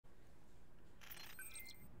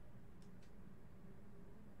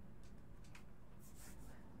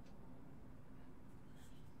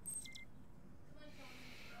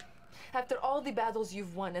all the battles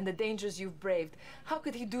you've won and the dangers you've braved, how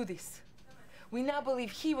could he do this? We now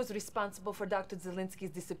believe he was responsible for Dr.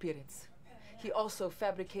 Zelensky's disappearance. He also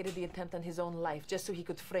fabricated the attempt on his own life just so he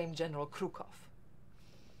could frame General Krukov.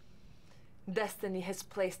 Destiny has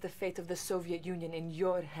placed the fate of the Soviet Union in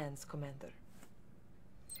your hands, Commander.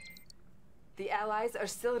 The Allies are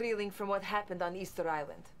still reeling from what happened on Easter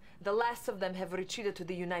Island. The last of them have retreated to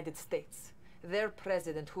the United States. Their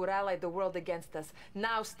president, who rallied the world against us,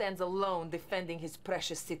 now stands alone defending his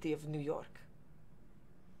precious city of New York.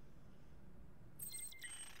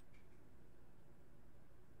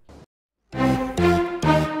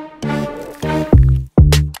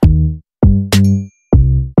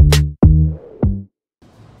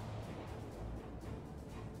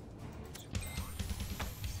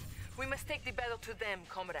 We must take the battle to them,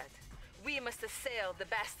 comrade. We must assail the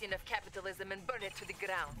bastion of capitalism and burn it to the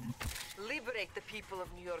ground. Liberate the people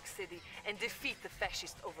of New York City and defeat the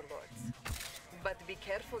fascist overlords. But be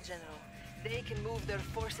careful, General. They can move their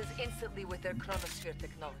forces instantly with their chronosphere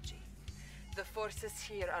technology. The forces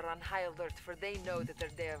here are on high alert, for they know that their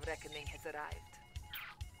day of reckoning has arrived.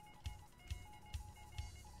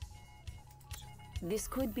 This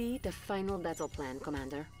could be the final battle plan,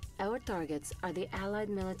 Commander. Our targets are the Allied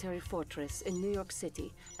military fortress in New York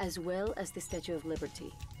City, as well as the Statue of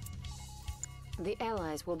Liberty. The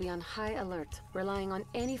Allies will be on high alert, relying on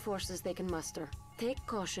any forces they can muster. Take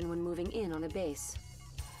caution when moving in on a base.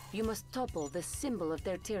 You must topple the symbol of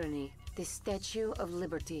their tyranny, the Statue of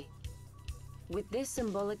Liberty. With this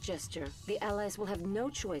symbolic gesture, the Allies will have no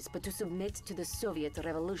choice but to submit to the Soviet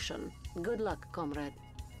Revolution. Good luck, comrade.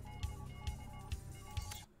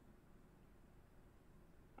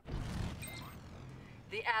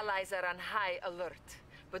 The Allies are on high alert,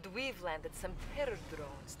 but we've landed some terror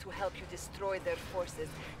drones to help you destroy their forces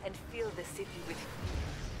and fill the city with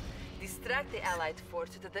fear. Distract the Allied force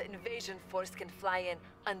so that the invasion force can fly in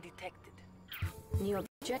undetected. New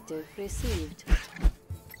objective received.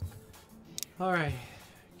 Alright,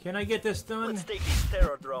 can I get this done? Let's take these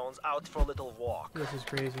terror drones out for a little walk. This is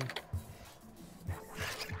crazy.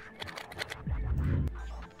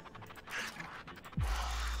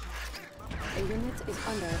 A unit is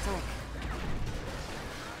under attack.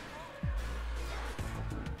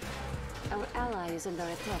 Our ally is under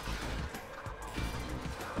attack.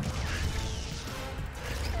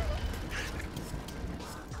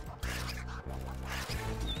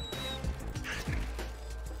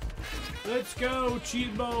 Let's go,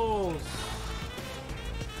 cheese balls!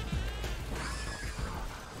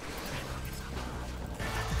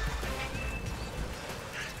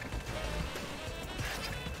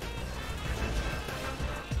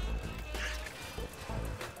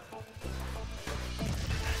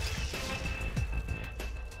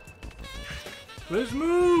 Let's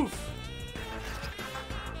move!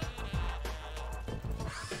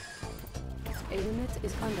 A unit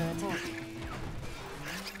is under attack.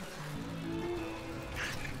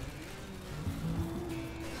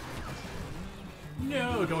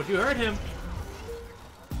 No, don't you hurt him!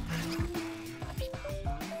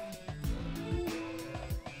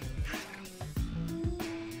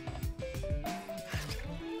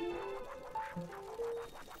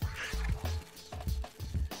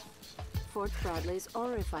 Fort Bradley's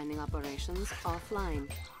ore refining operations offline.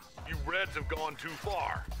 You Reds have gone too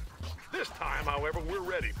far. This time, however, we're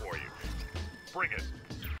ready for you. Bring it.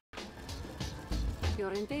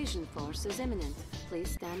 Your invasion force is imminent.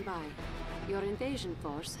 Please stand by. Your invasion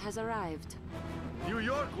force has arrived. New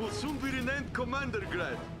York will soon be renamed Commander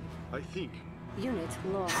Grad, I think. Unit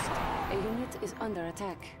lost. A unit is under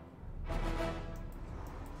attack.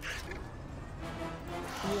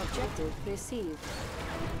 New objective received.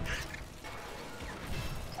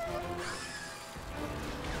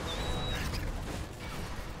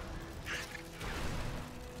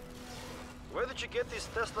 Where did you get these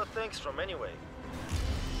Tesla tanks from anyway?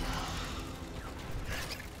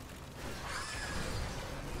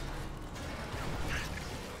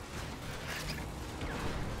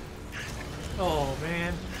 Oh,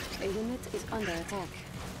 man. A unit is under attack.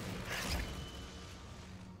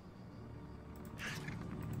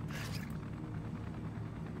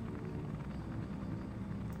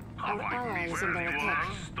 Our ally is under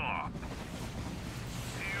attack. Stop.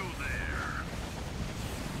 See you there.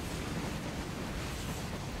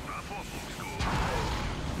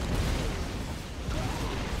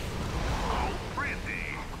 Oh, pretty.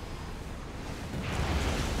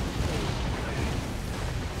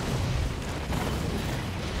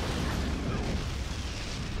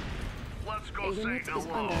 Let's A go say unit is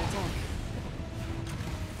hello. under attack.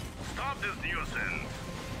 Stop this nuisance.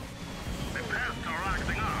 The pests are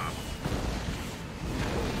acting up.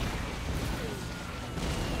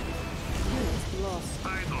 lost.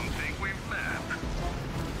 I don't think we've met.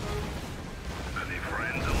 Any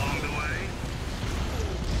friends along the way?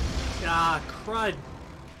 Ah, crud.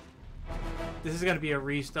 This is gonna be a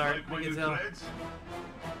restart. Like I what can you tell. said?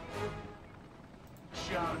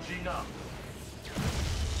 Charging up.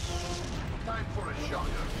 Time for a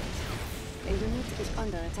shocker. A unit is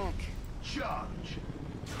under attack. Charge.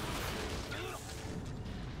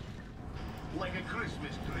 Like a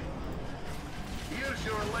Christmas tree. Here's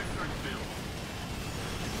your electric bill.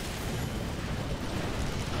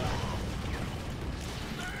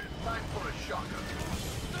 Time for a shocker.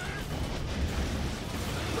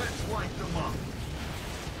 Let's light them up.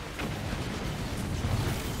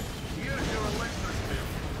 Here's your electric bill.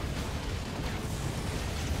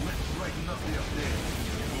 Let's brighten up the update.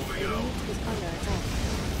 A Moving out. unit is under attack.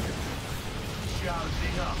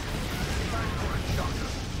 Charging up. Time for a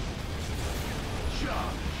shocker.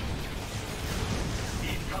 Charge.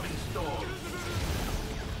 Incoming storm.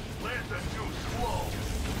 Lantern too slow.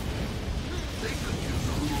 They could use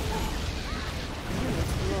a little boost. Unit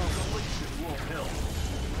lost. Isolation won't help.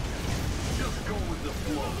 Just go with the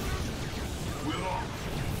flow. We're off.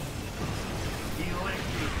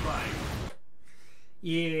 Electrified.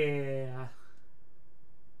 Yeah.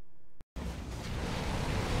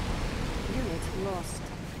 Unit lost.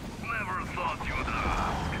 Never thought you'd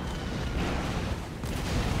ask.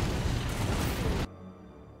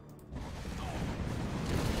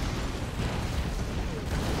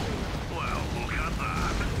 Well, look at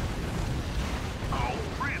that. How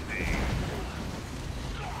pretty.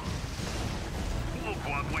 Look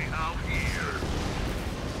what we have here.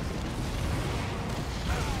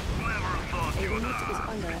 Never thought A you'd unit is ask.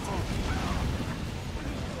 under attack.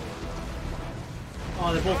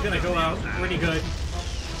 Oh, they're both gonna go out pretty good.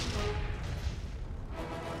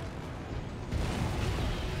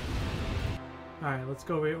 Alright, let's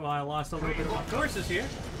go wait while I lost a little bit of my forces here.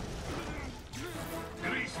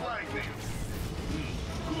 Grease lightning.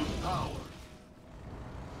 Good power.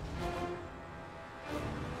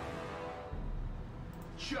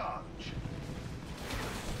 Charge.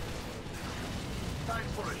 Time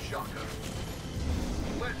for a shocker.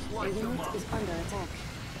 Let's A light them unit up. is under attack.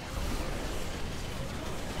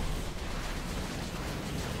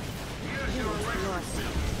 Here's your Unit electric lost.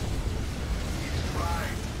 bill. It's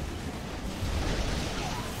right.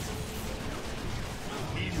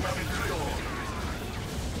 Incoming storm.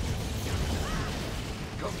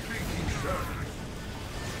 Completing turn.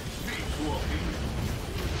 Speed walking.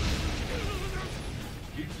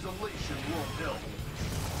 Insulation won't help.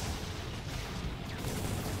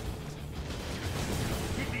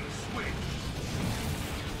 Hitting switch.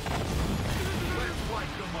 Let's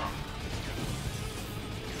light them up.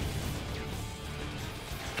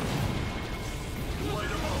 Light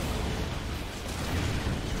them up.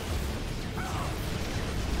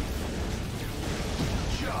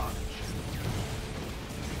 Charge.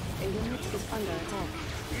 A unit is under attack.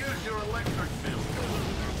 Here's your electric bill.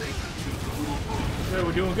 They can choose a little boost. Yeah,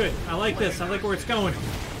 we're doing good. I like this. I like where it's going.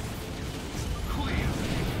 Clear.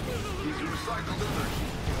 He's recycled energy.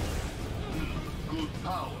 Good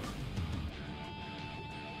power.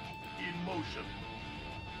 In motion.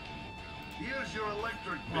 Here's your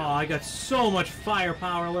electric Oh, bill. I got so much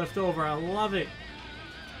firepower left over. I love it.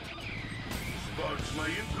 Sparks my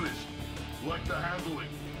interest. Like the handling.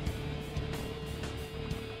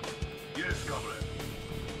 Yes, comrade.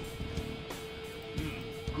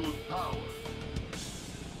 Good power.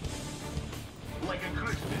 Like a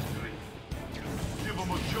Christmas tree. Give 'em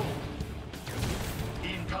a jolt.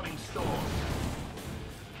 Incoming storm.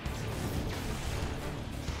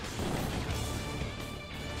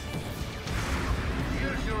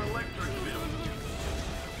 Here's your electric bill.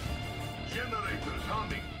 Generators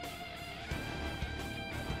humming.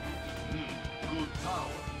 Good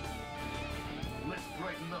power. Let's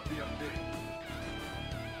brighten up the update.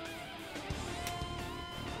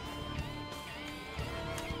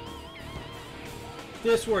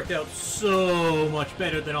 This worked out so much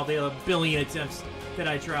better than all the other billion attempts that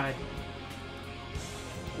I tried.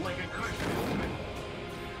 Like a Christmas tree.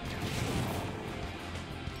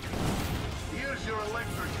 Here's your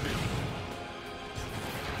electric bill.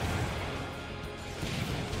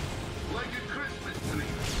 Like a Christmas tree.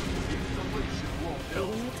 Installation won't A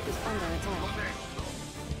help. unit is under attack. Connect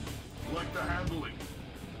them. Like the handling.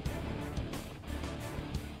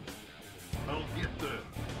 I'll get there.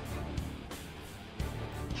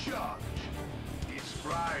 Charge. It's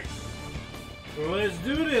fried. Well, let's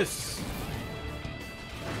do this.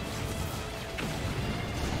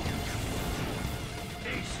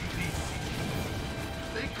 ACDC.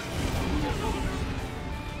 They could be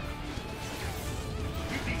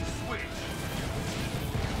hitting switch.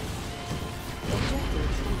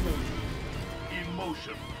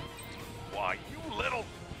 motion. Why, you little...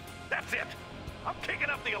 That's it! I'm kicking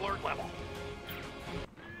up the alert level.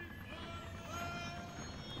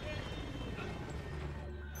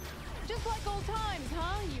 Just like old times,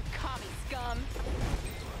 huh, you commie scum?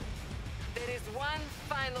 There is one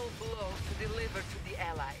final blow to deliver to the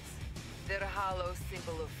Allies. Their hollow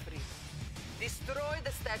symbol of freedom. Destroy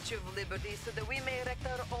the Statue of Liberty so that we may erect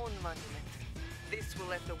our own monument. This will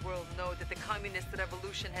let the world know that the communist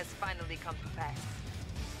revolution has finally come to pass.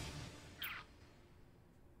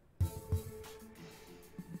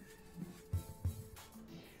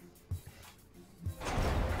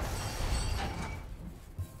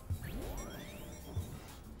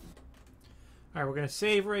 Alright, we're going to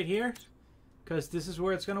save right here, because this is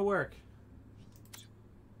where it's going to work.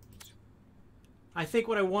 I think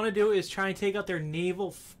what I want to do is try and take out their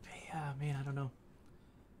naval... man, I don't know.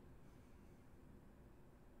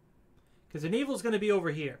 Because the naval's going to be over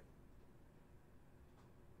here.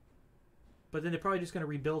 But then they're probably just going to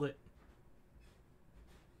rebuild it.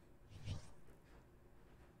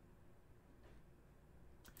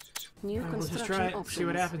 New Alright, we'll just construction try it, options. see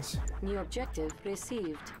what happens. New objective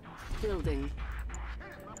received. Building.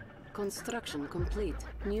 Construction complete.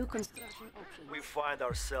 New construction options. We find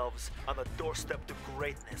ourselves on the doorstep to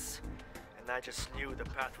greatness. And I just knew the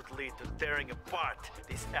path would lead to tearing apart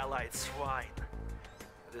these allied swine.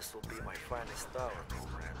 This will be my finest hour,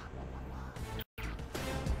 comrade.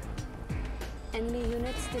 Enemy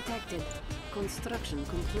units detected. Construction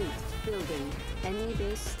complete. Building. Enemy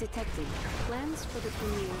base detected. Plans for the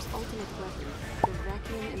Premier's ultimate weapon, the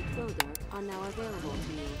vacuum imploder, are now available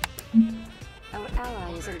to you. Our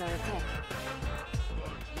ally is under attack.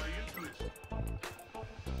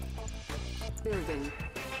 Building.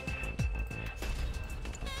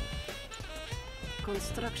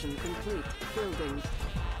 Construction complete. Building.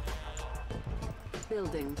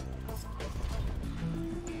 Building.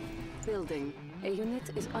 Building. A unit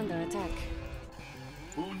is under attack.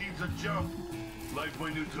 Who needs a jump? Like my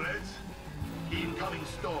new treads? Incoming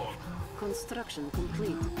storm. Construction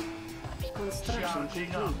complete. Construction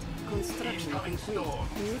Charging up. complete. Construction Incoming complete. storm.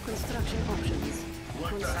 New construction options.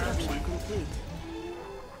 What the Construction hell? complete.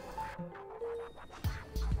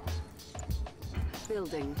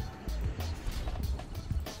 Building.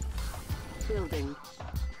 Building.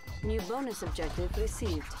 New bonus objective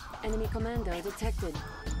received. Enemy commander detected.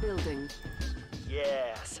 Building.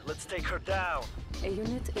 Yes, let's take her down. A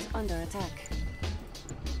unit is under attack.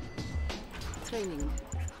 Training.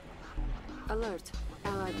 Alert.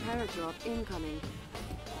 Allied paradrop incoming.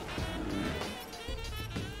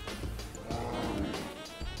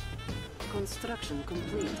 Construction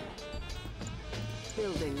complete.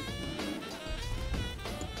 Building.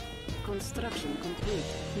 Construction complete.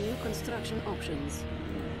 New construction options.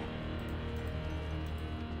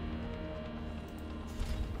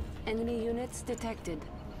 Enemy units detected.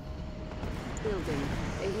 Building.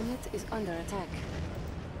 A unit is under attack.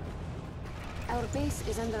 Our base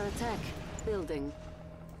is under attack. Building.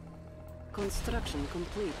 Construction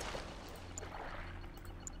complete.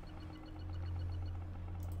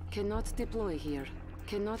 Cannot deploy here.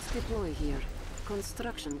 Cannot deploy here.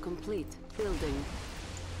 Construction complete. Building.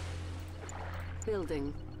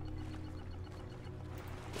 Building.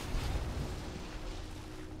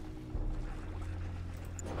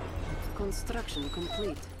 Construction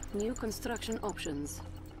complete. New construction options.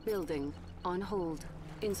 Building. On hold.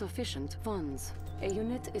 Insufficient funds. A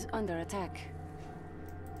unit is under attack.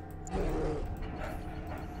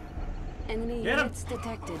 Enemy Get 'em! units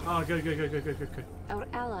detected. Oh, good, good, good, good, good, good, good. Our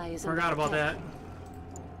ally is under Forgot about attack. that.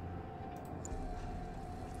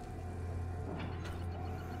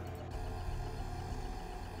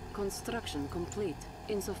 Construction complete.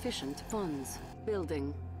 Insufficient funds.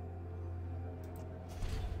 Building.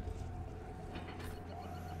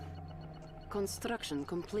 Construction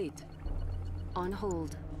complete. On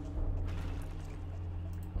hold.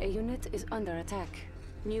 A unit is under attack.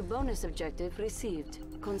 New bonus objective received.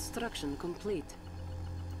 Construction complete.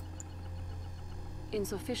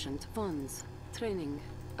 Insufficient funds. Training.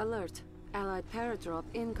 Alert. Allied paradrop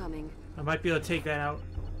incoming. I might be able to take that out.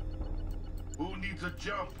 Who needs a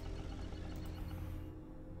jump?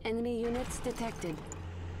 Enemy units detected.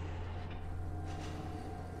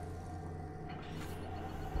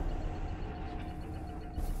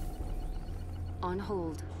 On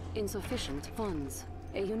hold. Insufficient funds.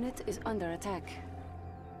 A unit is under attack.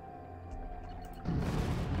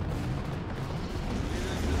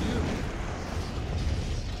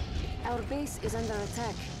 Our base is under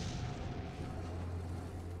attack.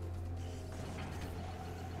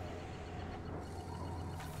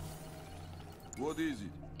 What is it?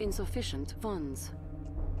 Insufficient funds.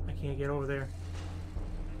 I can't get over there.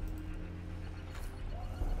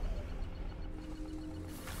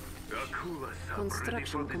 Cool us up, Construction ready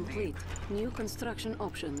for the complete. New construction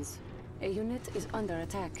options. A unit is under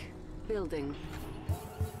attack. Building.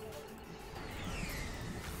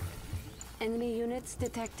 Enemy units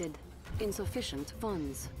detected. Insufficient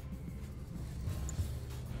funds.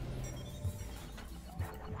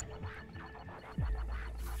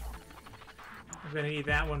 I'm gonna need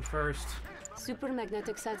that one first.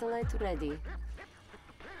 Supermagnetic satellite ready.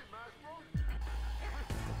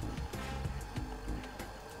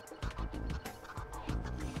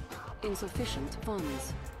 Insufficient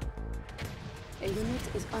funds. A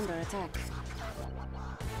unit is under attack.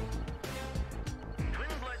 Twin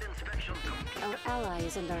Blight inspection complete. Our ally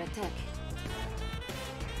is under attack.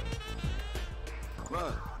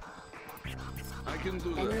 Well, I can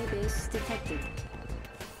do that. Enemy base detected.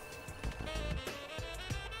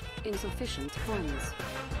 Insufficient funds.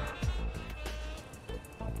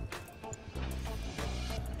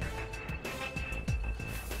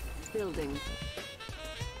 Building.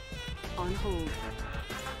 On hold.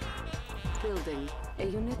 Building. A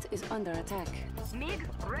unit is under attack. MiG,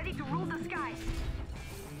 ready to rule the skies.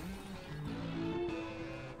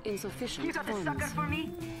 Insufficient You got a funds. sucker for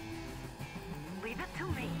me? Leave it to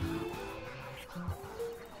me.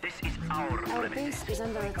 This is our Our premises. base is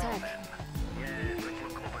under attack. Yes, let's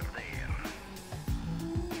look over there.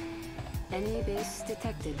 Enemy base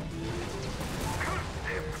detected. Curse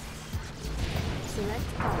them!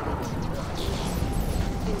 Select target.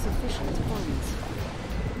 Insufficient funds.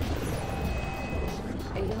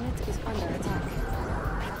 A unit is under attack.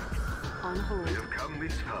 On hold. We've come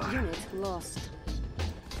this far. Unit lost.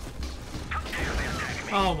 How dare they attack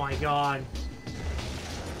me? Oh my god.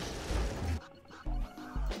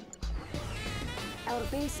 Our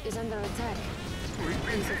base is under attack.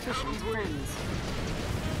 Insufficient funds.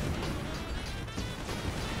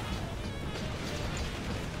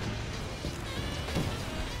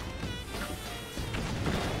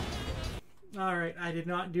 Alright, I did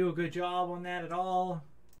not do a good job on that at all.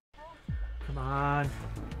 Come on.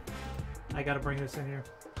 I gotta bring this in here.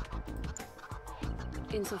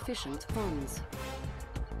 Insufficient funds.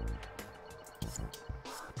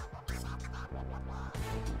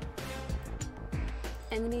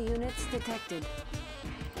 Enemy units detected.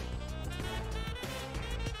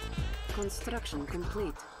 Construction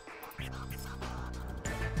complete.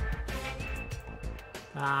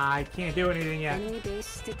 Ah, I can't do anything yet. Enemy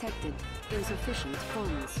base detected. Insufficient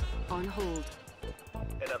funds. On hold.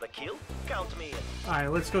 Another kill? Count me in.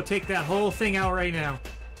 Alright, let's go take that whole thing out right now.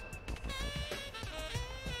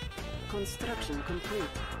 Construction complete.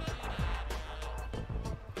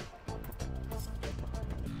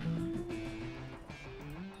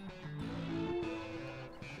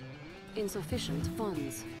 Insufficient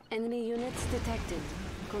funds. Enemy units detected.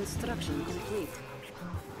 Construction complete.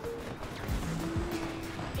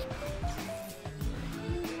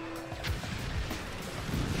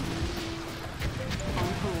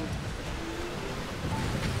 On hold.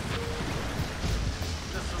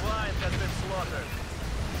 The swine has been slaughtered.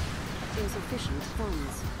 Insufficient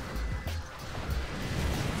funds.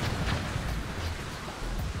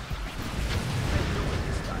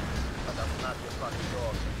 But I'm not your fucking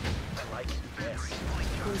dog. I like it, yes.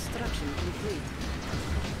 Construction complete.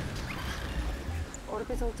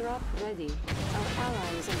 Orbital drop ready. Our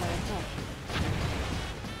ally is under attack.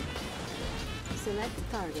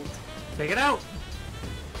 Select target. Take it out!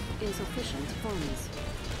 Insufficient funds.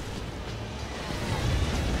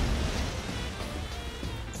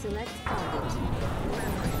 Select target.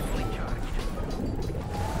 Fully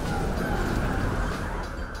charged.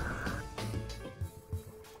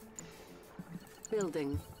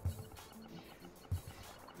 Building.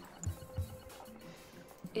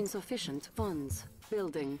 Insufficient funds.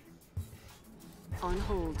 Building. On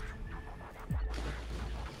hold.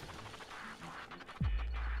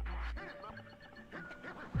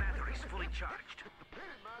 Batteries fully charged.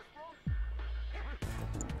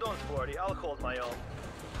 Don't worry, I'll hold my own.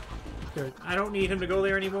 Good. I don't need him to go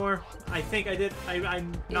there anymore. I think I did. I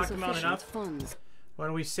knocked him out Insufficient enough. funds. Why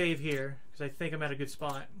don't we save here? Because I think I'm at a good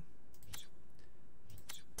spot.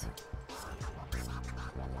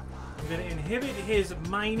 I'm going to inhibit his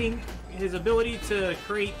mining, his ability to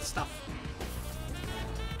create stuff.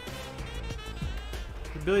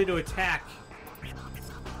 The ability to attack.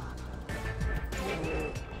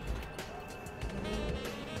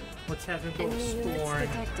 Let's have him go Enemy units explore.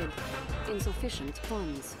 detected. Insufficient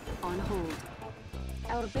funds. On hold.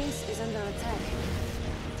 Our base is under attack.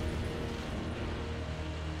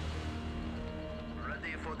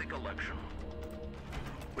 Ready for the collection.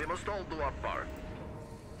 We must all do our part.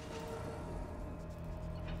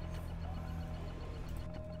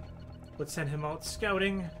 Let's send him out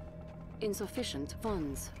scouting. Insufficient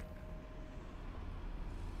funds.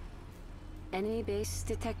 Enemy base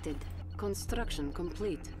detected. Construction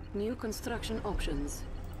complete. New construction options.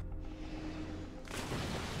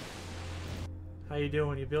 How you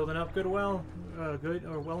doing? You building up good or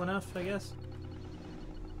well enough, I guess?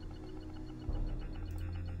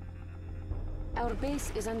 Our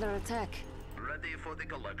base is under attack. Ready for the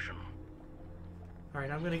collection.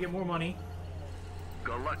 Alright, I'm gonna get more money.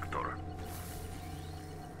 Collector.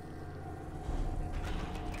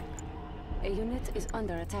 A unit is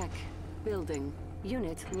under attack. Building.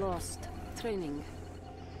 Unit lost. Training.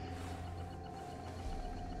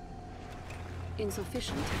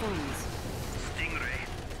 Insufficient funds. Stingray.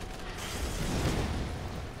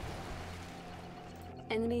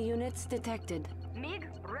 Enemy units detected. MiG,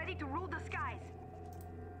 ready to rule the skies.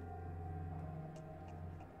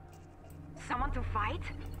 Someone to fight?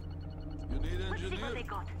 You need Let's see what engineer? they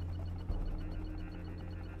got.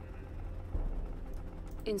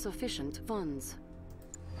 Insufficient funds.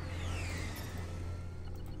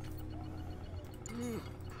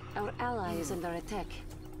 Our ally is under attack.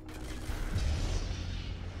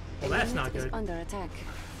 Well, that's not Is good. under attack.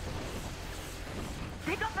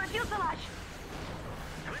 Pick up my fuselage!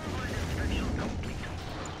 Twin-blade inspection complete.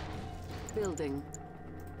 Building.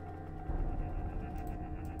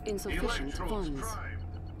 Insufficient Electrodes funds. prime.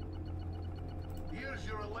 Here's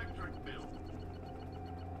your electric bill.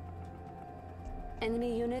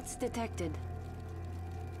 Enemy units detected.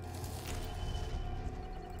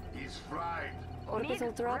 He's fried. Orbital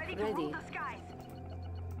MiG, drop ready to rule ready. the skies.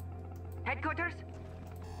 Headquarters?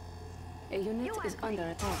 A unit is under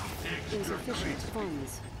attack. Insufficient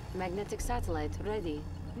funds. Magnetic satellite ready.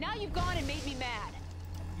 Now you've gone and made me mad.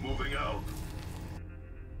 Moving out.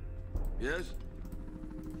 Yes?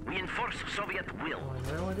 Reinforce Soviet will.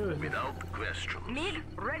 All I want to do is Without question. MiG,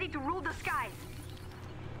 ready to rule the skies.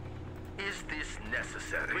 Is this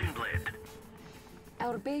necessary? Twin-blade.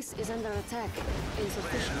 Our base is under attack.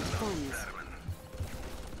 Insufficient funds.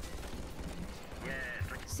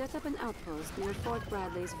 Set up an outpost near Fort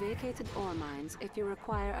Bradley's vacated ore mines if you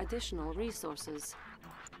require additional resources.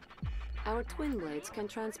 Our twin blades can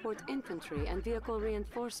transport infantry and vehicle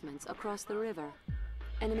reinforcements across the river.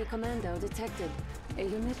 Enemy commando detected. A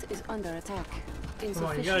unit is under attack. Insufficient come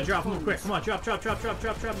on, you gotta drop them funds. quick. Come on,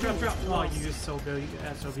 drop. Oh, you just so good, you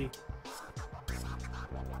SOB. It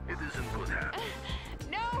is in good hands.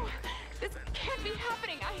 No! This can't be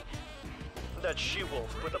happening. That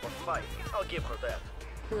she-wolf put up a fight. I'll give her that.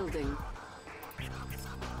 Building.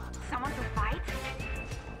 Someone to fight?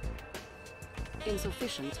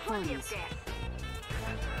 Insufficient Plenty of funds.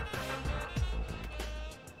 gas.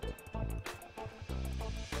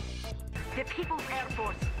 The People's Air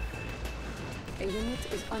Force. A unit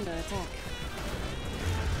is under attack.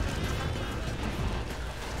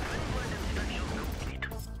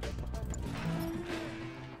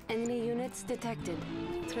 Enemy units detected.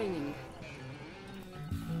 Training.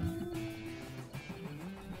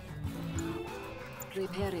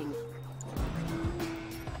 Repairing.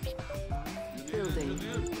 Building.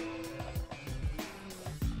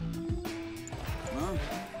 Huh?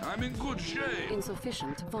 I'm in good shape.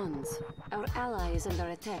 Insufficient funds. Our ally is under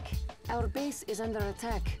attack. Our base is under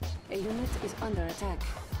attack. A unit is under attack.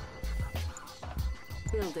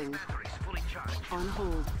 Building. Batteries fully charged. On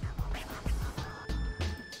hold.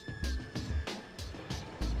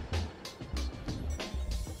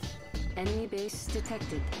 Enemy base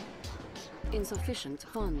detected. Insufficient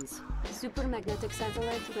funds. Supermagnetic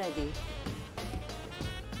satellite ready.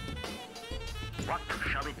 What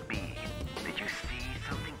shall it be? Did you see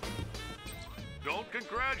something? Don't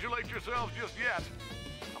congratulate yourselves just yet.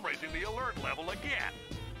 I'm raising the alert level again.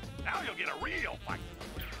 Now you'll get a real fight.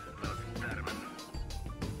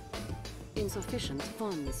 Insufficient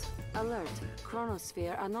funds. Alert.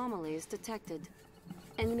 Chronosphere anomalies detected.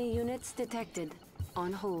 Enemy units detected.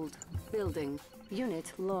 On hold. Building.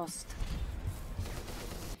 Unit lost.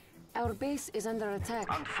 Our base is under attack.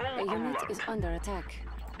 On full A unit alert. is under attack.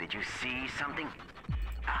 Did you see something?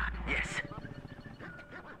 Ah, yes.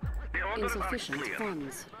 The orders are Insufficient clear.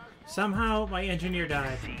 funds. Somehow my engineer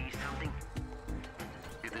died. See something?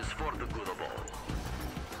 It is for the good of all.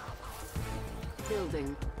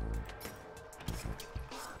 Building.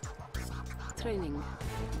 Training.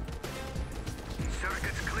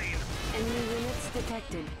 Circuits clean. Enemy units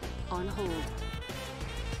detected. On hold.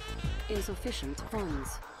 Insufficient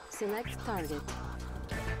funds. Select target.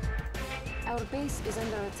 Our base is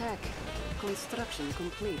under attack. Construction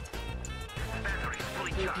complete. Batteries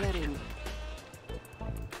fully charged. Repairing.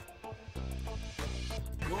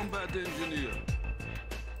 Combat engineer.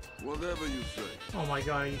 Whatever you say. Oh my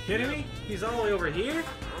god, are you kidding me? He's all the way over here?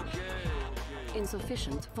 Okay.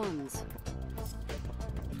 Insufficient funds.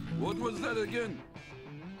 What was that again?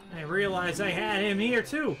 I realized I had him here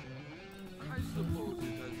too. I suppose it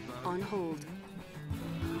has value. On hold.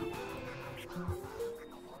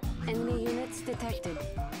 Enemy units detected.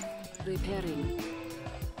 Repairing.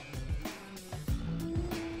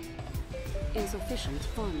 Insufficient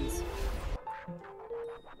funds.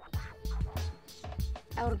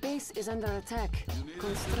 Our base is under attack.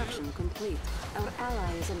 Construction complete. Our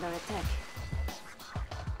ally is under attack.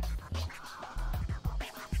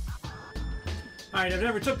 Alright, I've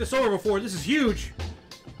never took this over before. This is huge.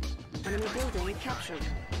 Enemy building captured.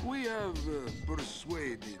 We have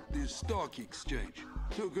persuaded the stock exchange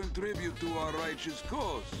to contribute to our righteous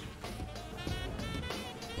cause.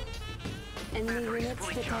 Enemy units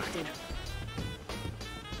detected.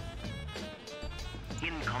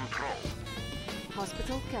 In control.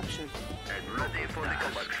 Hospital captured. And ready for the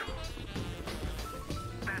collection.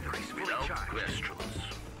 Batteries fully Without charged. questions.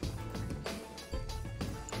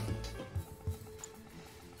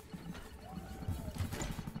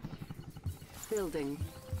 Building.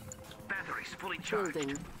 Batteries fully charged.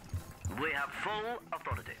 Building. We have full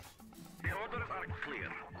authority. The orders are clear.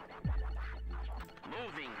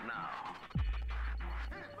 Moving now.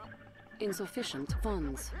 Insufficient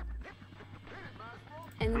funds.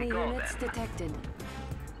 Enemy We go units then. detected.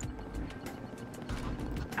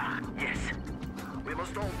 Ah, yes. We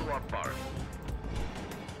must all do our part.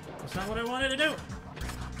 That's not what I wanted to do.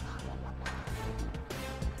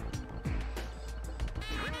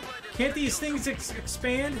 Can't these things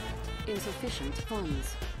expand? Insufficient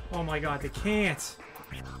funds. Oh my god, they can't.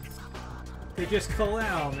 They just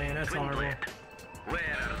collapse, man. That's Twin horrible. Blight.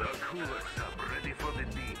 Where are the cooler sub ready for the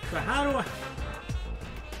deep? So how do I...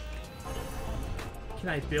 Can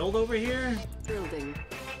I build over here? Building.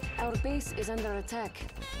 Our base is under attack.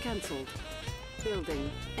 Cancelled. Building.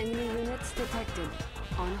 Enemy units detected.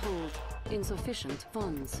 On hold. Insufficient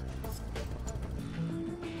funds.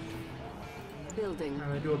 Building. I'm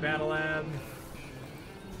gonna do a battle lab.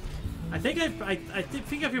 I think I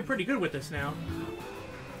think I feel pretty good with this now.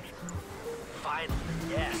 Finally,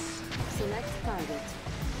 yes. Select target.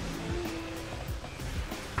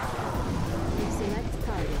 Select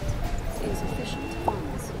target. Insufficient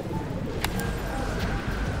funds.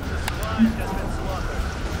 The squad has been slaughtered.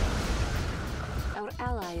 Our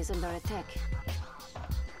ally is under attack.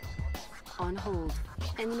 On hold.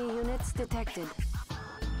 Enemy units detected.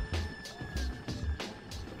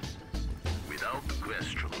 Without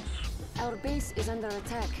questions. Our base is under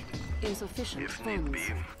attack. Insufficient If need funds.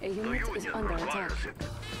 be, A the unit is Union under attack. requires it.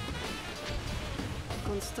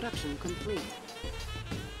 Construction complete.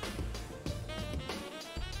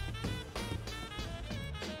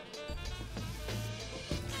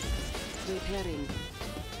 Repairing.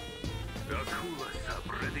 The cooler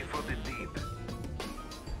sub ready for the deep.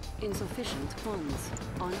 Insufficient funds.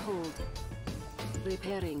 On hold.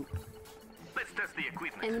 Repairing. Let's test the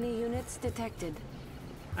equipment. Enemy units detected.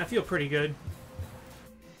 I feel pretty good.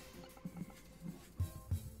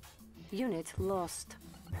 Unit lost.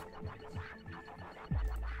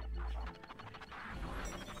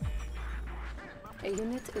 A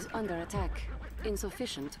unit is under attack.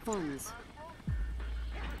 Insufficient funds.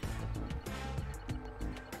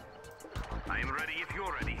 I'm ready if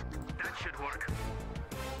you're ready. That should work.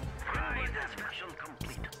 Right, that's mission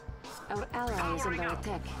complete. Our ally is under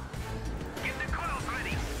attack. Get the coils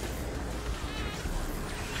ready.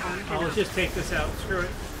 I'll just take this out. Screw it.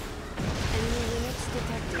 Enemy units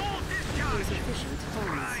detected. Full discharge. Insufficient funds.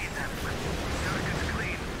 Right, circuit's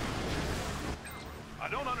clean. I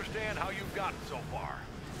don't understand how you've gotten so far.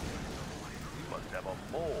 You must have a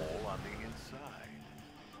mole on the inside.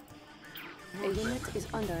 A unit is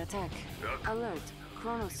under attack. Alert.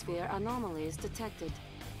 Chronosphere anomalies detected.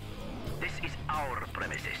 This is our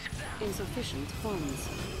premises. Insufficient funds.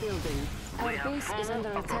 Building. Our base is under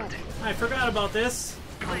attack. I forgot about this.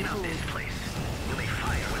 Clean up this place. You may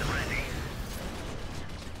fire when ready.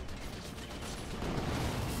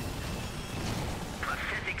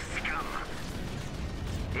 Pathetic scum.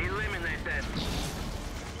 Eliminate them.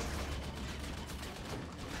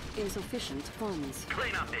 Insufficient funds.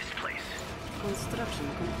 Clean up this place. Construction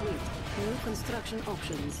complete. New construction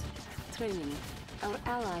options. Training. Our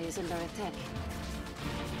ally is under attack.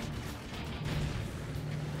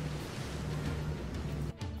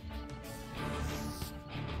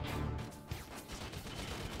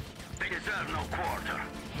 They deserve no quarter.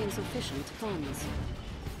 Insufficient funds.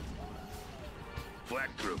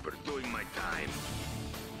 Black Trooper doing my time.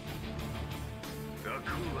 The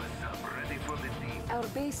cooler sub ready for the deep. Our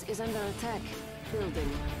base is under attack.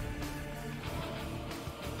 Building.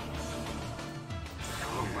 So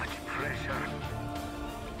much pressure.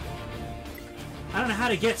 how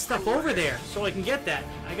to get stuff over there, so I can get that.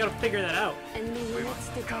 I gotta figure that out. Enemy units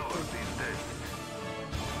detected.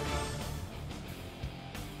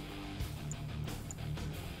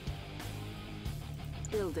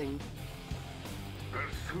 Building.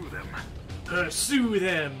 Pursue them. Pursue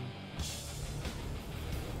them.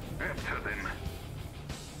 After them.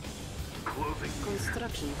 Closing.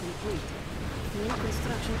 Construction complete. New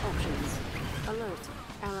construction options. Alert.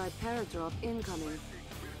 Allied paradrop incoming.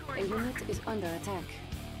 A unit is under attack.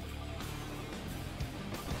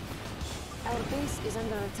 Our base is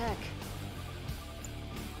under attack.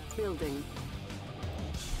 Building.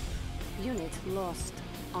 Unit lost.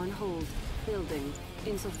 On hold. Building.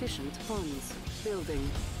 Insufficient funds. Building.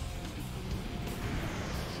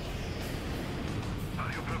 Are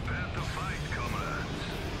you prepared to fight, comrades?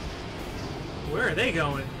 Where are they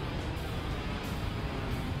going?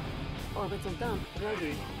 Orbital dump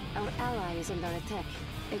ready. Our ally is under attack.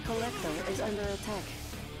 A collector is under attack.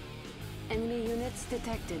 Enemy units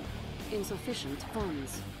detected. Insufficient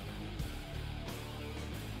funds.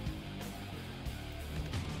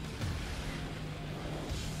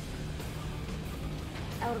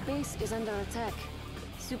 Our base is under attack.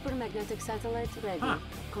 Supermagnetic satellite ready. Huh.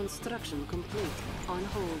 Construction complete. On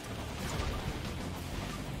hold.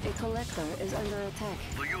 A collector is under attack.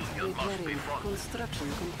 The Union must be Repairing. fought. Construction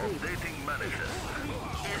complete. Updating manifest.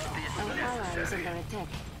 Is this Our ally is necessary? under attack.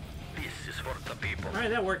 This is for the people. Alright,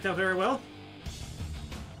 that worked out very well.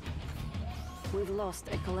 We've lost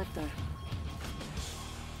a collector.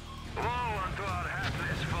 Woe unto our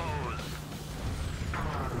hapless foes.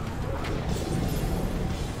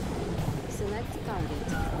 Select target.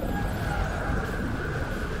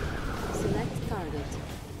 Select target.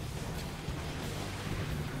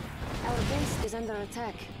 Our base is under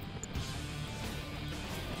attack.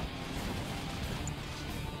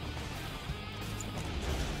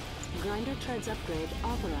 Grinder treads upgrade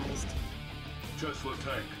authorized. Tesla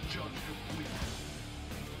tank charge complete.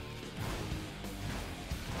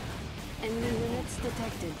 Enemy units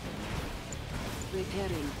detected.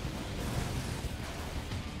 Repairing.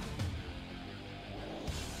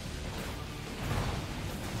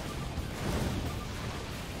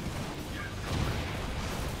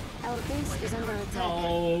 Our base is under attack.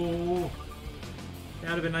 Oh, that would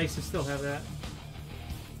have been nice to still have that.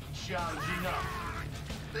 Charging up.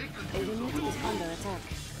 They could A use a unit little is under attack.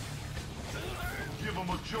 Give them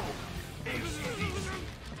a jolt. ACDC.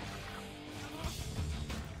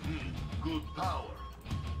 Good power.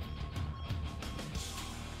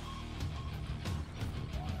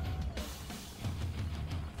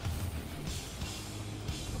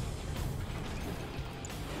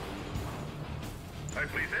 I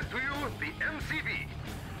present to you the MCV.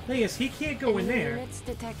 Thing is, he can't go in Enemy there. Units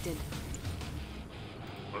detected.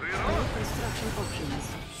 Reload. Construction options.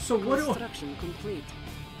 So what do I... Construction complete.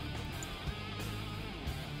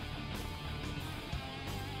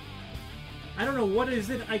 I don't know what is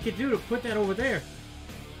it I could do to put that over there.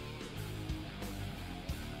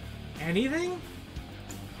 Anything?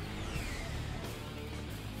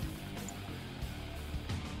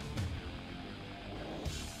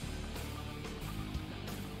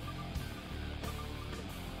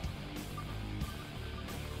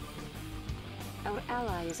 Our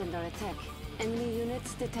ally is under attack. Enemy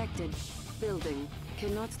units detected. Building.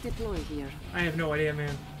 Cannot deploy here. I have no idea,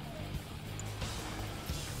 man.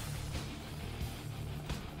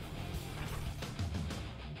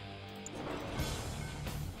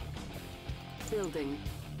 Building.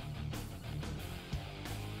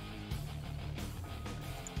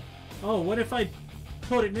 Oh, what if I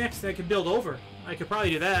put it next that I could build over? I could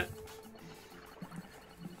probably do that.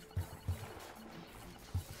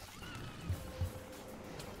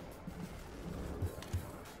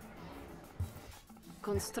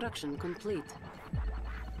 Construction complete.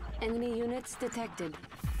 Enemy units detected.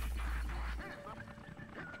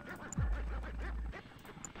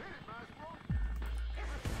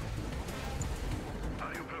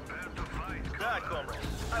 Are you prepared to fight? Die, comrade.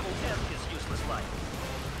 I will end his useless life.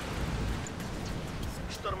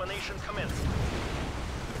 Extermination commenced.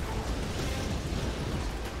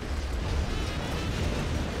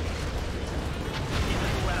 He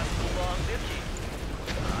didn't last too long, did he?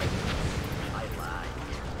 I lied.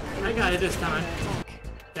 I got it this time. Attack.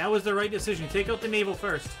 That was the right decision. Take out the naval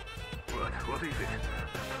first. What is it?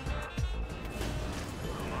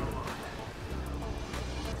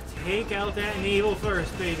 Take out that naval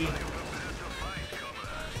first, baby.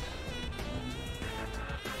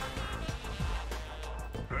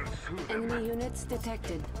 Pursue them. Enemy units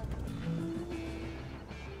detected.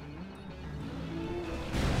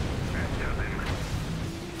 After them.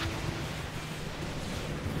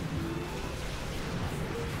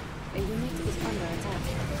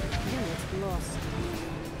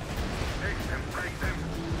 Break them, break them.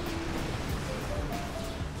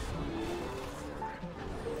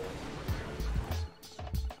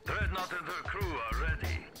 Dreadnought and her crew are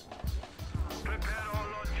ready. Prepare all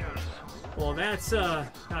launchers. Well, that's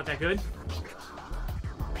not that good.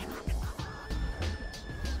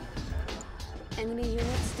 Enemy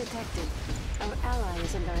units detected. Our ally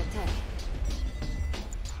is under attack.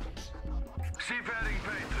 Seafaring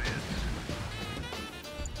Patriots.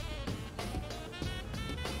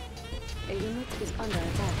 A unit is under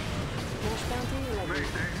attack. Dash bounty ready.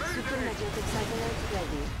 Supermagnetic satellite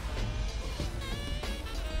ready.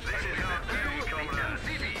 This is our day,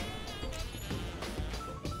 comrades.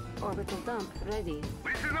 Orbital dump ready.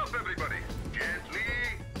 Listen up, everybody. Gently.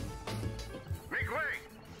 Make way.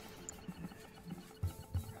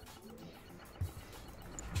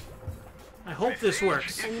 I hope this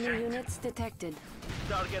works. Enemy units detected.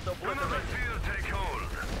 Target Do not let obliterated. fear take hold.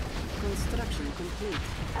 Construction complete.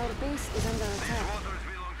 Our base is under These attack. waters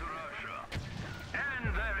belong to Russia.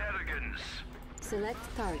 And their arrogance. Select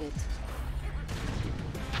target.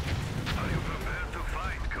 Are you prepared to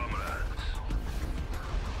fight, comrades?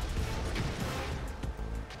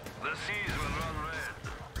 The seas will run red.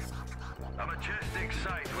 A majestic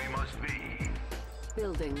sight we must be.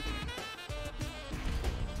 Building.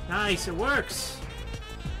 Nice, it works.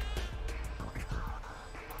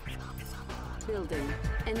 Building.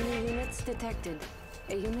 Enemy units detected.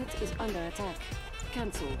 A unit is under attack.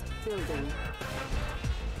 Cancelled. Building.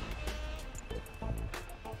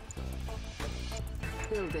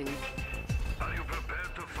 Building. Are you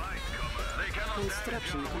prepared to fight, comrades? They cannot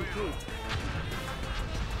Construction damage our will. complete.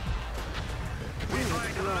 We fight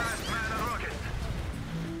Unit to the lost. last man a rocket.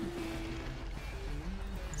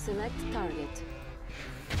 Select target.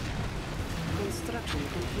 Construction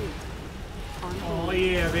complete. On Oh hold.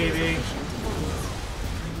 yeah, baby. Insufficient funds.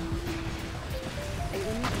 A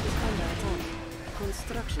unit is under attack.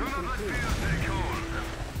 Construction Do not let complete. fear take hold.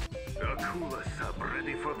 A cooler sub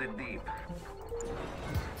ready for the deep.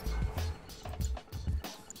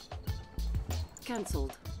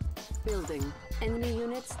 Cancelled. Building. Enemy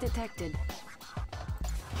units detected.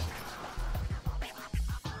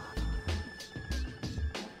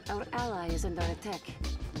 Our ally is under attack.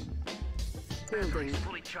 Building.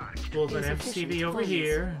 Fully charged. We'll put Insufficient FCV over funds.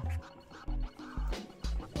 here.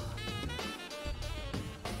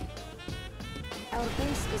 Our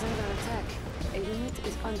base is under attack. A unit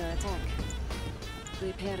is under attack.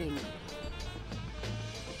 Repairing.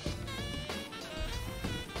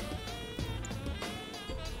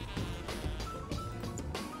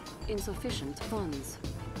 Insufficient funds.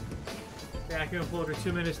 Vacuum floater,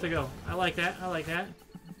 2 minutes to go. I like that. I like that.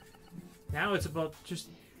 Now it's about just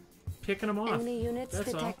picking them off. Enemy units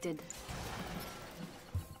That's all. detected.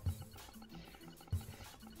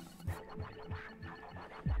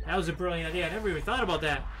 That was a brilliant idea. I never even thought about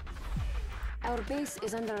that. Our base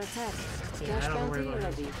is under attack. Yeah, Cash I don't bounty worry about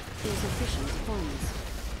ready. Insufficient funds.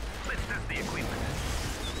 Let's test the equipment.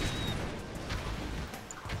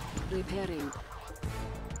 Repairing.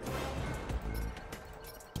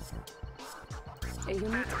 A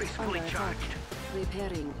unit is under fully attack. charged.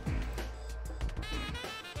 Repairing.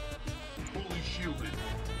 Fully shielded.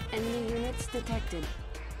 Enemy units detected.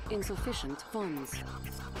 Insufficient funds.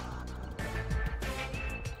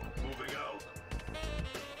 Moving out.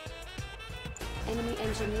 Enemy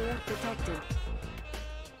engineer detected.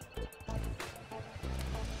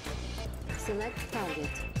 Select target.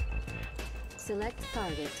 Select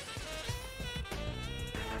target.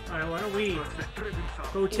 Alright, why don't we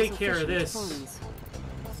go take care of this? Insufficient funds.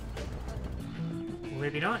 Well,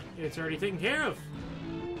 maybe not. It's already taken care of.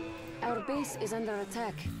 Our base is under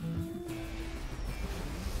attack.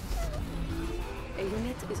 A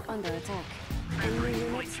unit is under attack. Enemy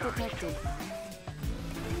units detected.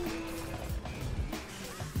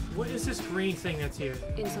 What is this green thing that's here?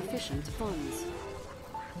 Insufficient funds.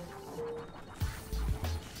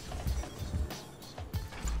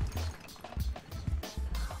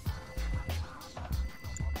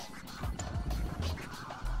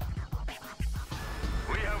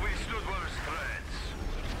 We have withstood worse threats.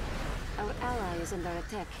 Our ally is under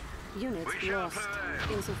attack. Unit We shall lost.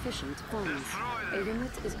 prevail. Insufficient funds. Destroy A them.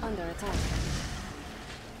 unit is under attack.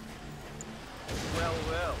 Well,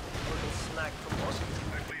 well. Little snack from Moscow.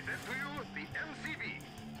 I present to you the MCB.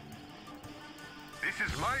 This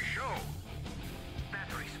is my show.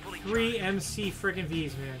 Batteries fully 3 MC friggin'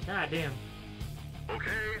 V's, man. God damn.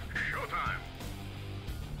 Okay, showtime.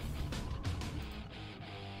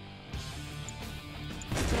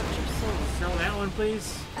 Structure sold. Sell that one,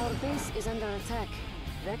 please. Our base is under attack.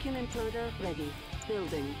 Vacuum imploder ready.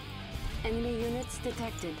 Building. Enemy units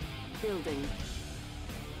detected. Building.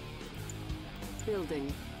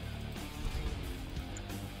 Building.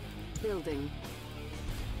 Building.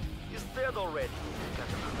 He's dead already. Got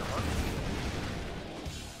another one.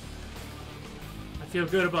 I feel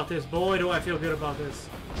good about this. Boy, do I feel good about this.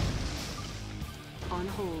 On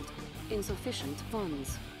hold. Insufficient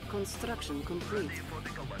funds. Construction complete.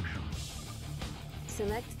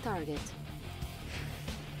 Select target.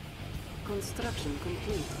 Construction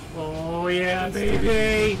complete. Oh yeah,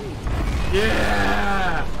 baby!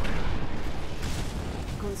 Yeah!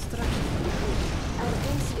 Construction complete. Our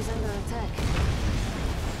base is under attack.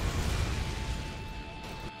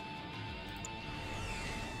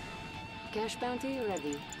 Cash bounty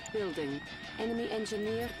ready. Building. Enemy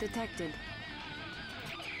engineer detected.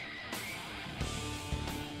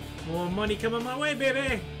 More money coming my way, baby!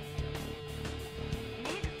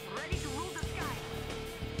 Ready to rule the sky.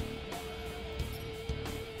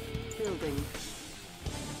 Building.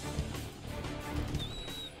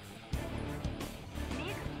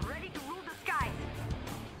 Ready to rule the sky.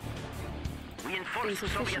 Reinforce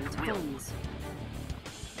Insufficient Soviet will. funds.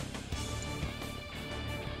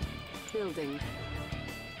 Building.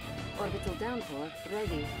 Orbital downpour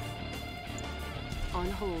ready. On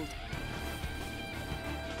hold.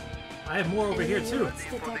 I have more over here Enemy too. units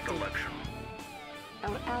detected.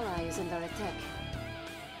 Our ally is under attack.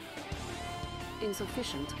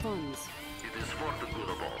 Insufficient funds. It is for the good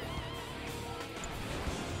of all.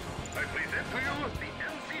 I present to you the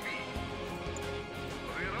MCV.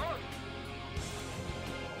 Reload.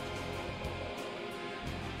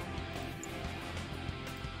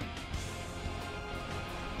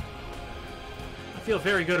 I feel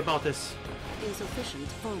very good about this. Insufficient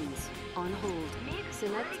funds. On hold.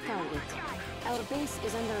 Select target. Our base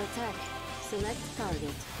is under attack. Select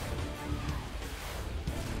target.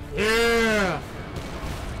 Yeah!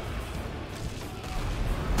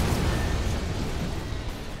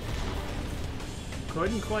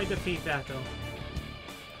 Couldn't quite defeat that though.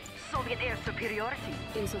 Soviet air superiority.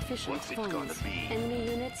 Insufficient What's it gonna funds. be?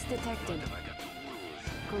 Enemy units detected. What have I got to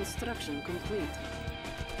lose? Construction complete.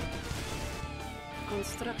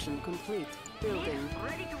 Construction complete. Building.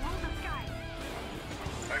 Ready to rule the sky.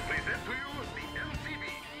 I present to you the MCV.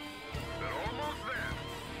 They're almost there.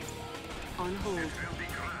 On hold. Will be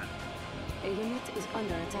grand. A unit is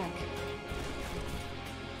under attack.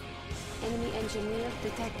 Enemy engineer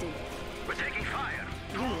detected. We're taking fire.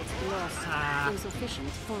 Unit lost. Insufficient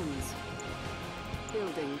funds.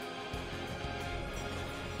 Building.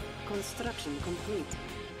 Construction complete.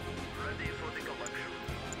 Ready for the collection.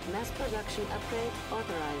 Mass production upgrade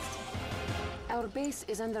authorized. Our base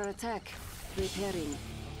is under attack. Repairing.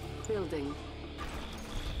 Building.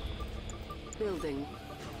 Building.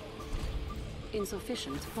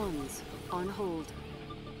 Insufficient funds. On hold.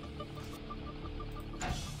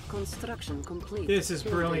 Construction complete. This is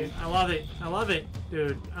Building. brilliant. I love it. I love it,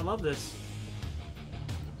 dude. I love this.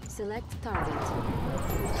 Select target.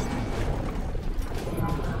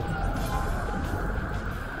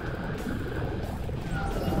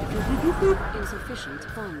 Insufficient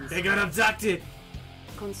funds. They got abducted.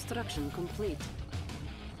 Construction complete.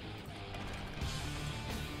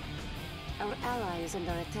 Our ally is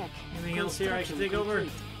under attack. Anything else here I can take over?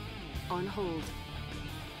 Complete. On hold.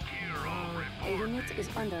 A unit is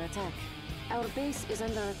under attack. Our base is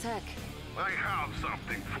under attack. I have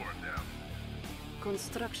something for them.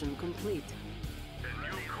 Construction complete. A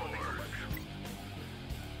new course.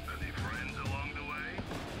 Any friends along the way?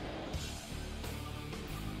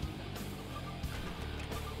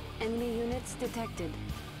 Enemy units detected.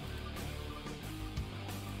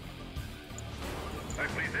 I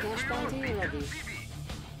present Cash to you bounty the ready. MCV.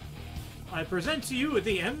 I present to you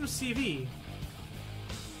the MCV.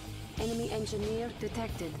 Enemy engineer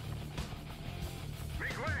detected.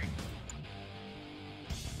 Make way.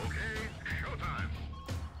 Okay, showtime.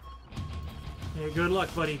 Hey, good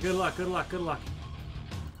luck, buddy. Good luck, good luck, good luck.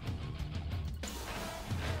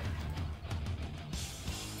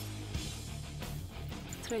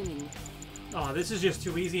 Training. Oh, this is just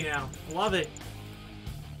too easy now. Love it.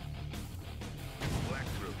 Black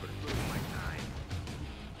trooper doing my time.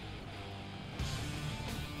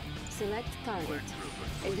 Select target.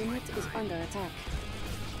 A unit is under attack.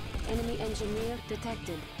 Enemy engineer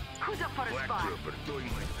detected. Who's up for a Black spot? trooper doing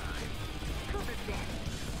my time. Trooper's dead.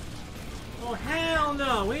 Oh, hell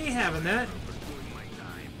no. We ain't having that. Trooper doing my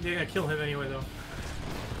time. They're gonna kill him anyway, though.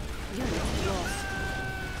 Unit lost.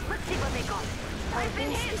 Let's see what they got. Our I've been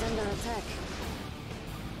base hit. is under attack.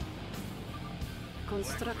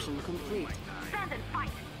 Construction complete. Stand and fight.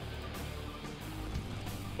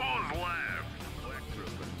 Who's left? Black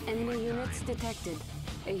trooper doing Enemy my units time. detected.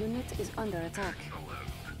 A unit is under attack.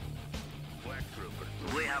 Left. Black trooper.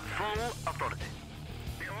 We have have full authority.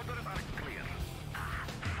 The orders are clear.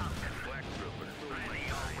 Black troopers, ready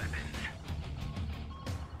your weapons.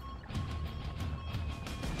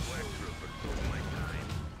 Black troopers, doing my time.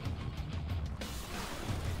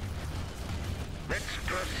 Let's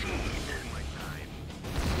proceed. My time.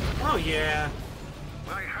 Oh yeah.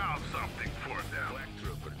 I have something for them. Black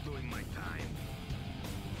troopers, doing my time.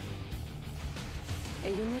 A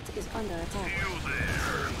unit is under attack. You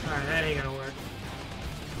there. Alright, that ain't gonna work.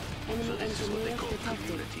 Enemy engineer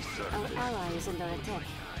detected. Our ally is under attack.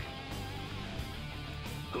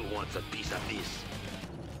 Who wants a piece of this?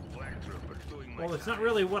 Black troopers, doing my Well, it's not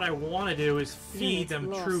really what I want to do is feed Unit them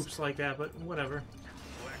lost. troops like that, but whatever.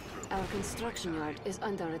 Our construction yard is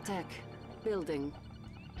under attack. Building.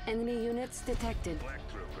 Enemy units detected. Black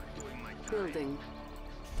troopers, doing my time. Building.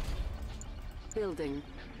 Building.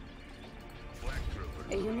 Black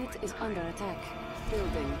troopers, A unit is under attack.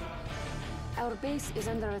 Building. Our base is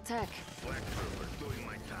under attack. Black troopers, doing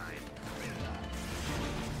my time.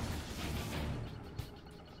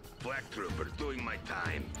 Black troopers doing my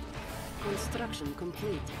time. Construction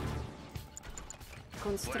complete.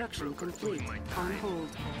 Construction complete. On hold.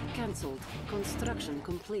 Cancelled. Construction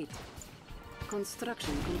complete.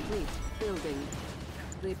 Construction complete. Building.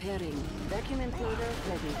 Repairing. Vacuum enclosure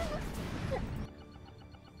ready.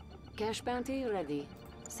 Cash bounty ready.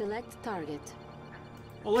 Select target.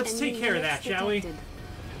 Well, let's Enemy take care of that, units shall we? detected.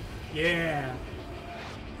 Yeah.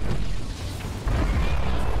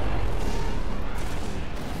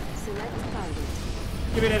 Select target.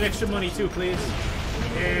 Give me that extra money too, please.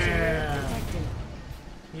 Enemy engineer Yeah. detected.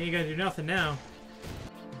 You ain't gonna do nothing now.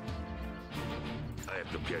 I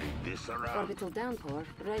have to carry this around. Orbital downpour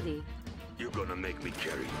ready. You're gonna make me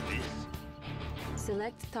carry this?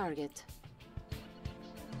 Select target.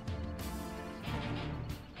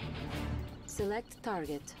 Select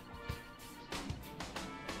target.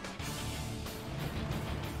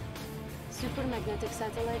 Supermagnetic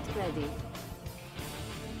satellite ready.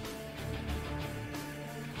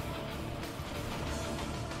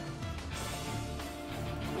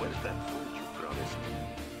 Where's that food you promised me?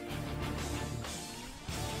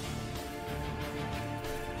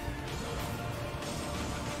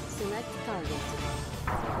 Select target.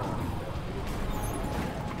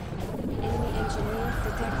 Enemy engineer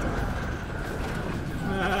detected.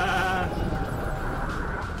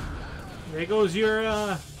 There goes your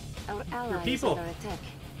Our ally is people. under attack.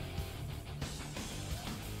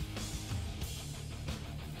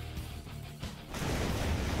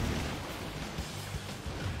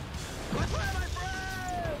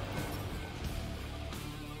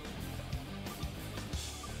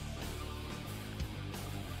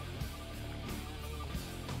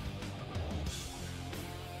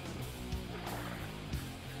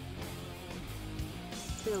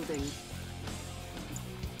 Building.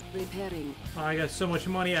 Repairing. Oh, I got so much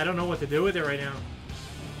money, I don't know what to do with it right now.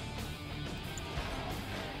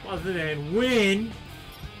 Other than win.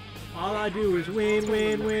 All I do is win,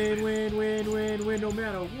 win, win, win, win, win, win, no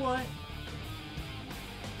matter what.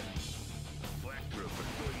 Black troopers,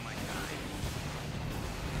 doing my time.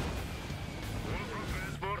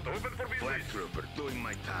 All transport open for business. Black trooper doing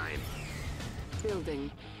my time.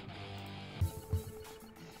 Building.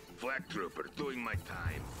 Black trooper doing my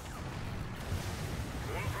time.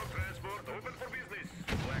 All from transport open for business.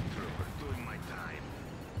 Black trooper doing my time.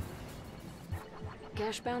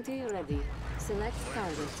 Cash bounty ready. Select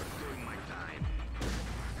target. Doing my time.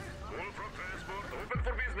 All from transport open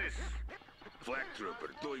for business. Black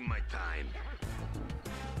trooper doing my time.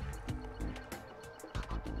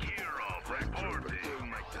 Gear off Black trooper reporting. doing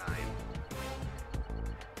my time.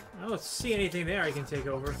 I don't see anything there I can take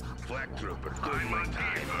over. Black trooper doing my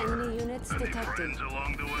time. Enemy units Any detected. friends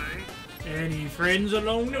along the way? Any friends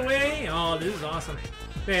along the way? Oh, this is awesome.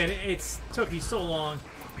 Man, it's took me so long.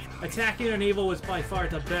 Attacking an evil was by far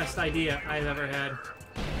the best idea I've ever had.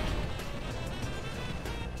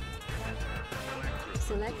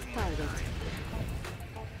 Select target.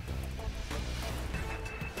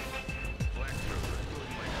 Black trooper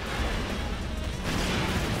doing my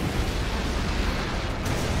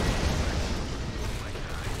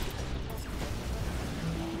time.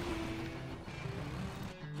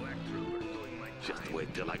 Black trooper doing my time. Just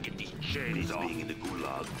wait till I get these chains off. Being in the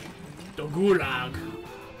gulag. The gulag.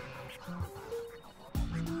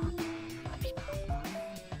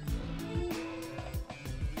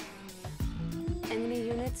 Enemy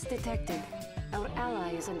units detected. Our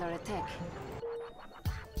ally is under attack.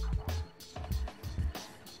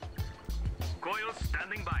 Coils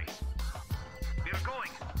standing by. We're going.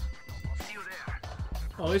 See you there.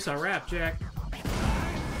 Oh, it's a wrap, Jack.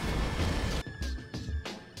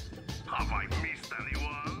 Have I missed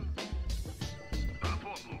anyone?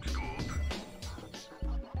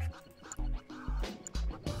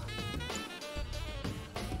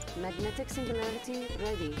 Magnetic singularity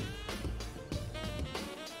ready.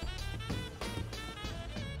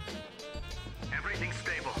 Everything's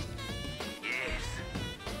stable. Yes.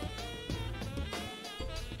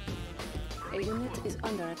 A unit is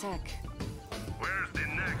under attack. Where's the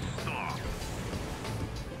next stop?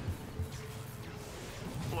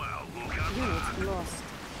 Well, look at that. Unit lost.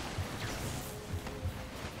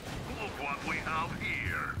 Look what we have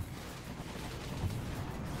here.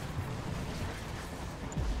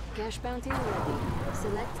 Cash bounty ready.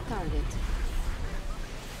 Select target.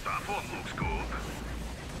 That one looks good.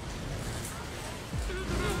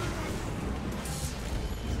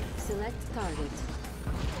 Select target.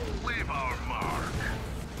 Leave our mark.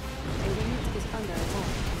 A unit is under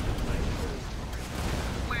attack.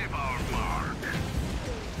 Leave our mark.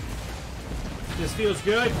 This feels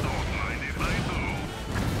good. Don't mind if I do.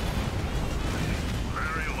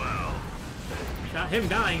 Very well. Him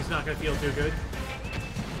dying's not gonna feel too good.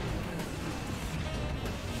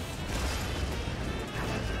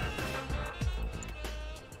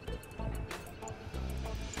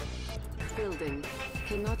 Building.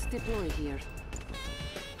 Cannot deploy here.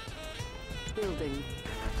 Building.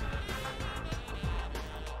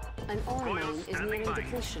 An ore mine is nearing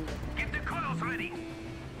depletion. Get the coils ready.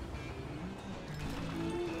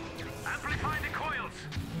 Amplify the coils.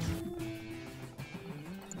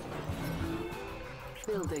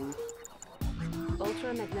 Building.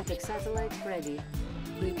 Ultramagnetic satellite ready.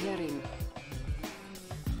 Repairing.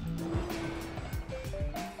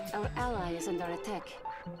 Our ally is under attack.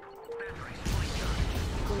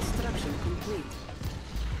 Construction complete.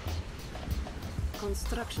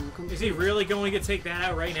 Construction complete. Is he really going to take that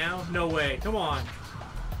out right now? No way. Come on.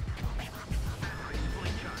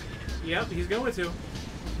 Yep, he's going to.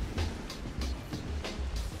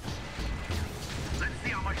 Let's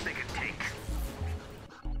see how much they can take.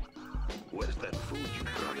 Where's that food you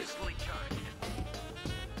promised? Fully charged.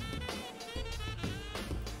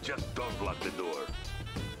 Just don't block the door.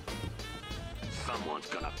 Someone's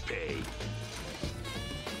gonna pay.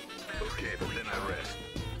 Okay, but then I rest.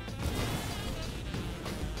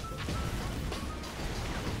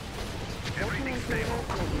 Everything's stable.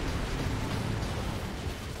 Ready.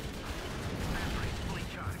 Batteries fully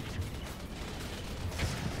charged.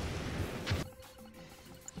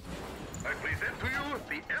 I present to you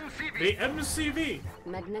the MCV. The MCV.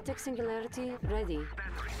 Magnetic singularity ready.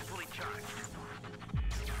 Batteries fully charged.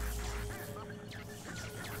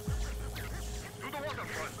 To the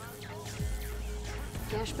waterfront.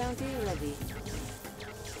 Cash bounty ready.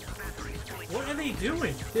 Batteries fully What are they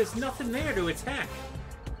doing? There's nothing there to attack.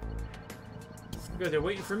 Good, they're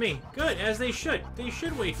waiting for me. Good, as they should. They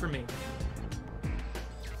should wait for me.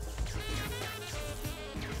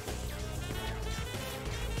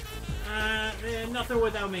 Nothing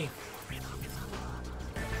without me.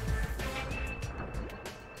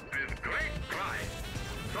 With great pride.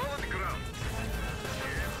 Solid ground.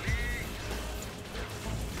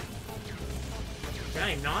 Can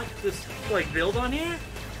I not just, like, build on here?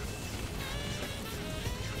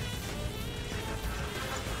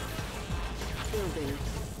 Building.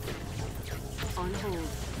 On hold.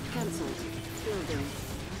 Cancelled. Building.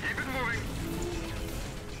 Keep it moving.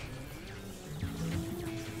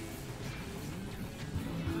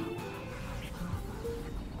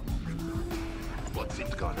 What's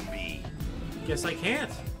it gonna be? Guess I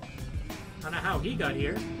can't. I don't know how he got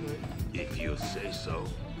here. If you say so.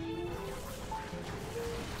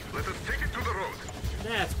 Let us take it to the road.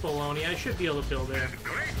 That's baloney. I should be able to build there. With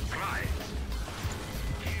great pride.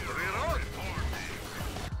 To the road.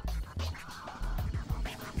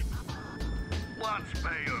 Let's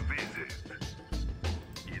pay a visit.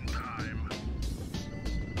 In time.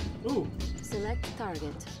 Ooh. Select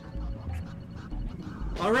target.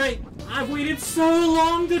 Alright. I've waited so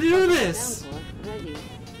long to do this. Downpour ready.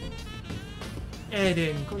 And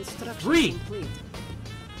in Construction 3, complete.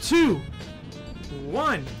 2,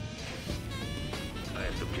 1. I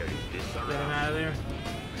have to carry this Get him around. out of there.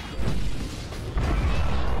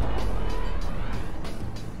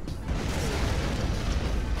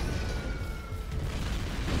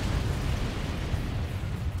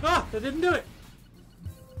 Ah, that didn't do it.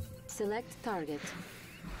 Select target.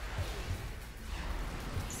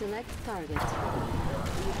 Select target.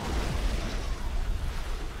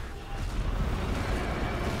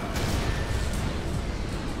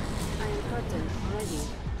 Iron curtain ready.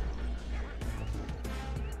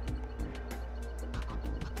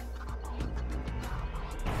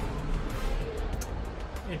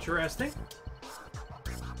 Interesting.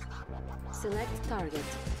 Select target.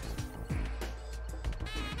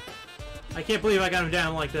 I can't believe I got him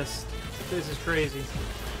down like this. This is crazy.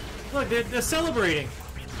 Look, they're celebrating.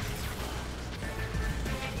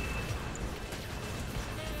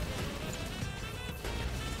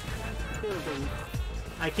 Building.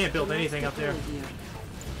 I can't build anything up there.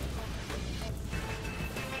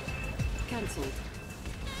 Cancelled.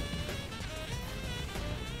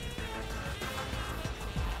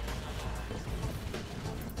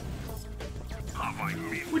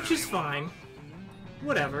 Which is fine.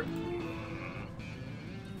 Whatever.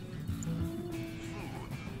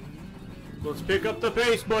 Let's pick up the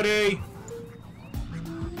pace, buddy!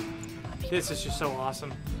 This is just so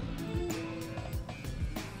awesome.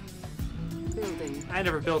 Building. I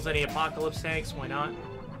never built any apocalypse tanks, why not?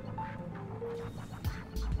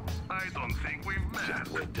 I don't think we've met.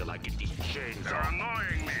 Just wait till I get these chains They're off.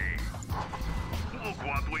 annoying me. Look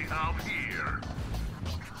what we have here.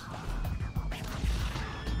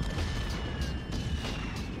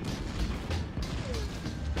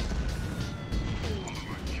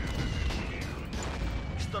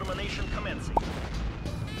 Extermination commencing.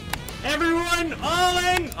 Everyone, all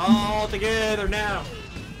in! All together now!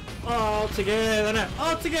 All together now!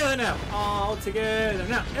 All together now! All together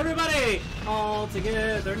now! Everybody! All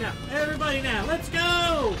together now! Everybody now! Let's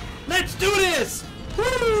go! Let's do this!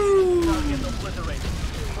 Woo! Target obliterated.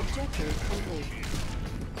 Objective complete.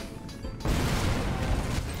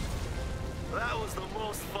 That was the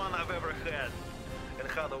most fun I've ever had. And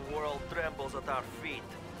how the world trembles at our feet.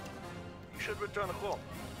 You should return home.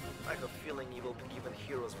 I have a feeling you will be given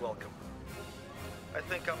heroes welcome. I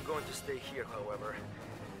think I'm going to stay here, however,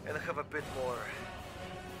 and have a bit more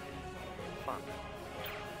fun.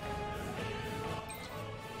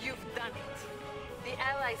 You've done it. The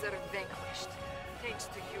Allies are vanquished. Thanks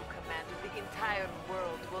to you, Commander, the entire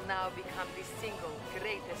world will now become the single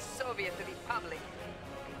greatest Soviet republic.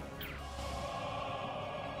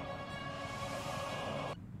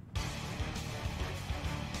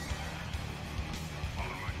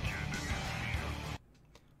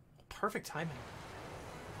 Perfect timing.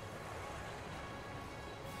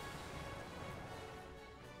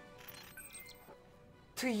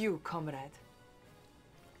 To you, comrade.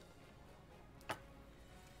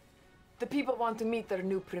 The people want to meet their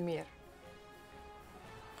new premier.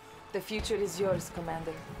 The future is yours,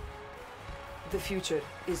 Commander. The future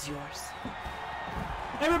is yours.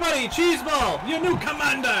 Everybody, cheese ball! Your new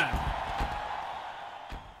commander!